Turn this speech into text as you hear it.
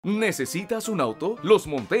¿Necesitas un auto? Los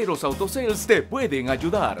Monteros Auto Sales te pueden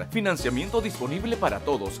ayudar. Financiamiento disponible para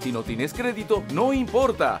todos. Si no tienes crédito, no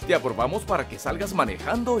importa. Te aprobamos para que salgas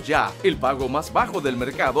manejando ya. El pago más bajo del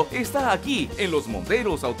mercado está aquí, en los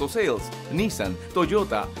Monteros Auto Sales. Nissan,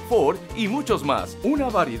 Toyota, Ford y muchos más. Una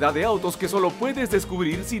variedad de autos que solo puedes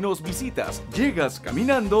descubrir si nos visitas. Llegas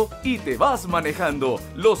caminando y te vas manejando.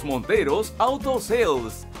 Los Monteros Auto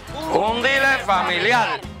Sales. Un dealer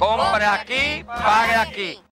familiar. Compre aquí, pague aquí.